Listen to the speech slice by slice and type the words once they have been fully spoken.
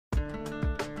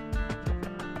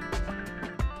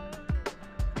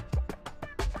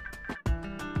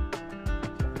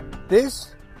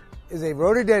This is a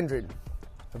rhododendron,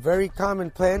 a very common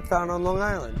plant found on Long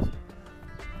Island.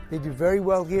 They do very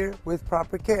well here with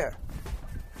proper care.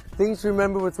 Things to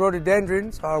remember with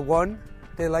rhododendrons are: one,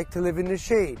 they like to live in the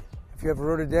shade. If you have a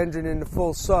rhododendron in the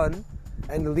full sun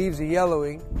and the leaves are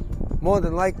yellowing, more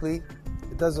than likely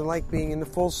it doesn't like being in the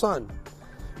full sun.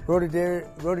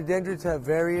 Rhododendrons have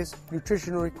various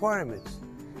nutritional requirements.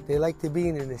 They like to be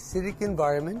in an acidic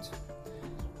environment.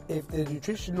 If the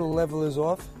nutritional level is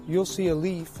off, you'll see a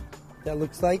leaf that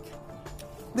looks like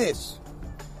this.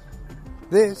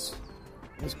 This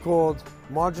is called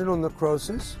marginal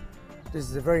necrosis. This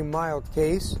is a very mild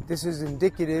case. This is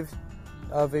indicative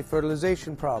of a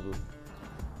fertilization problem.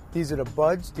 These are the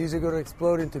buds. These are going to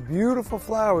explode into beautiful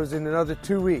flowers in another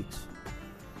 2 weeks.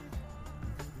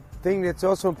 Thing that's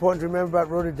also important to remember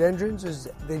about rhododendrons is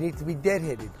they need to be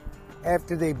deadheaded.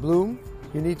 After they bloom,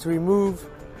 you need to remove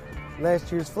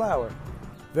last year's flower.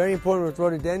 Very important with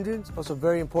rhododendrons, also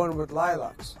very important with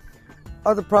lilacs.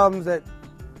 Other problems that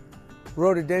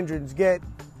rhododendrons get,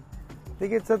 they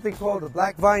get something called a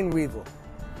black vine weevil.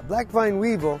 A black vine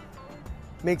weevil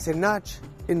makes a notch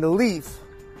in the leaf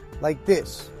like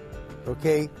this,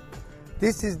 okay?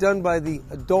 This is done by the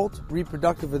adult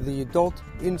reproductive of the adult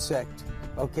insect,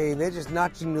 okay? And they're just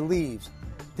notching the leaves.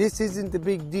 This isn't the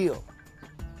big deal.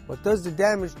 What does the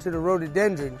damage to the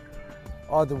rhododendron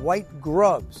are the white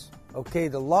grubs, okay?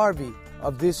 The larvae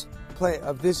of this plant,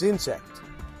 of this insect,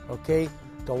 okay?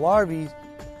 The larvae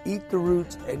eat the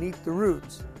roots and eat the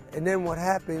roots. And then what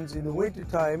happens in the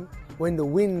wintertime, when the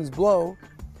winds blow,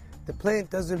 the plant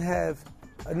doesn't have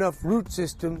enough root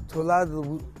system to allow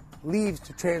the leaves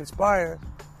to transpire,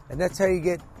 and that's how you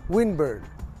get windburn.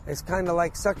 It's kind of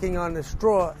like sucking on a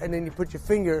straw, and then you put your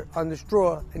finger on the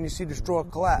straw and you see the straw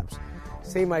collapse.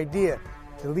 Same idea.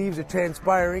 The leaves are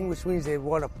transpiring, which means they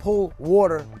want to pull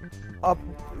water up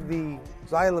the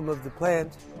xylem of the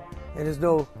plant, and there's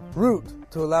no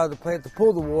root to allow the plant to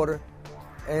pull the water,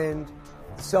 and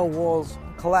the cell walls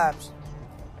collapse,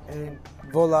 and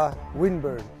voila,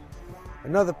 windburn.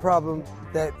 Another problem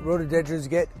that rhododendrons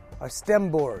get are stem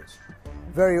borers.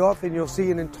 Very often you'll see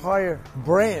an entire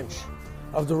branch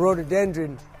of the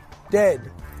rhododendron dead.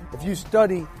 If you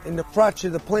study in the crotch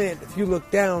of the plant, if you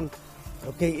look down,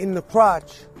 okay, in the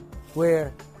crotch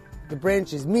where the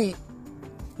branches meet,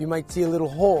 you might see a little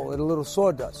hole and a little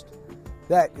sawdust.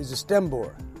 That is a stem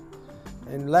borer.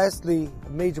 And lastly, a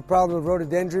major problem of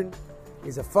rhododendron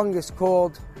is a fungus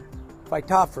called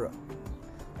Phytophthora.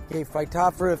 Okay,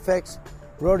 Phytophthora affects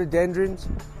rhododendrons,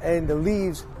 and the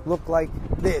leaves look like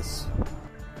this.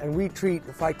 And we treat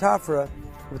the Phytophthora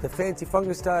with a fancy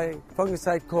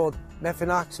fungicide called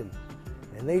mefenoxam.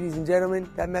 And ladies and gentlemen,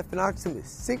 that mefenoxam is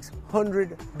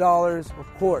 $600 a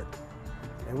quart.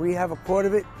 And we have a quart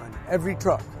of it on every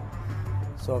truck.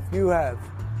 So if you have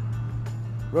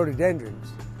rhododendrons,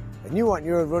 and you want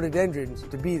your rhododendrons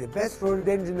to be the best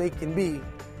rhododendron they can be,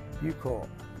 you call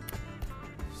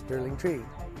Sterling Tree.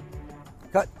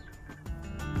 Cut.